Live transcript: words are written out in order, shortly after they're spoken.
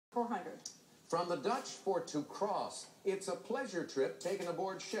400. From the Dutch for to cross, it's a pleasure trip taken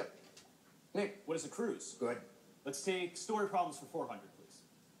aboard ship. Nick. What is a cruise? Good. Let's take story problems for 400, please.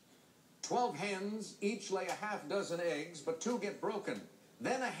 12 hens each lay a half dozen eggs, but 2 get broken.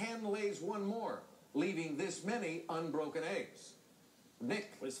 Then a hen lays 1 more, leaving this many unbroken eggs.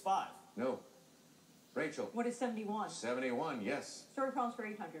 Nick. What is 5? No. Rachel. What is 71? 71, yes. Story problems for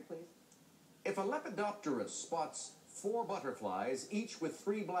 800, please. If a lepidopterus spots 4 butterflies, each with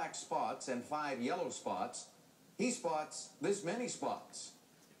 3 black spots and 5 yellow spots, he spots this many spots.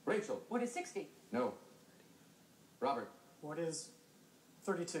 Rachel. What is 60? No. Robert. What is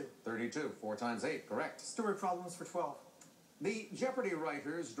 32? 32. 4 times 8, correct. Story problems for 12. The Jeopardy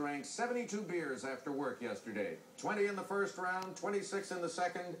writers drank 72 beers after work yesterday. 20 in the first round, 26 in the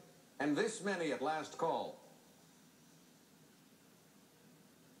second, and this many at last call.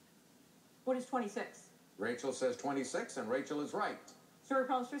 What is 26? Rachel says 26, and Rachel is right. Story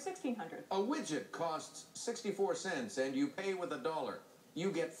problems for 1600. A widget costs 64 cents, and you pay with $1. You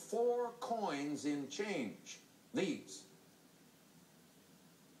get 4 coins in change. These.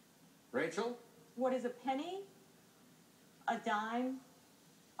 Rachel? What is a penny, a dime,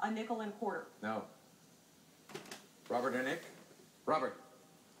 a nickel, and a quarter? No. Robert and Nick? Robert?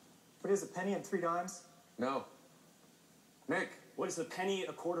 What is a penny and 3 dimes? No. Nick? What is a penny,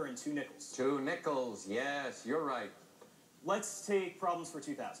 a quarter, and 2 nickels? 2 nickels. Yes, you're right. Let's take problems for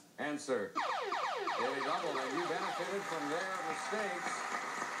 2,000. Answer. Daily double, and you benefited from their mistakes.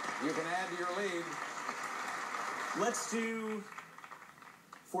 You can add to your lead. Let's do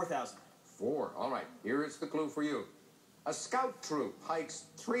 4,000. 4. All right. Here is the clue for you. A scout troop hikes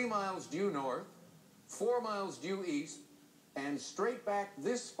 3 miles due north, 4 miles due east, and straight back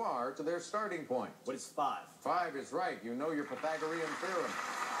this far to their starting point. What is 5? 5 is right. You know your Pythagorean theorem.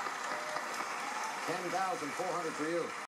 10,400 for you.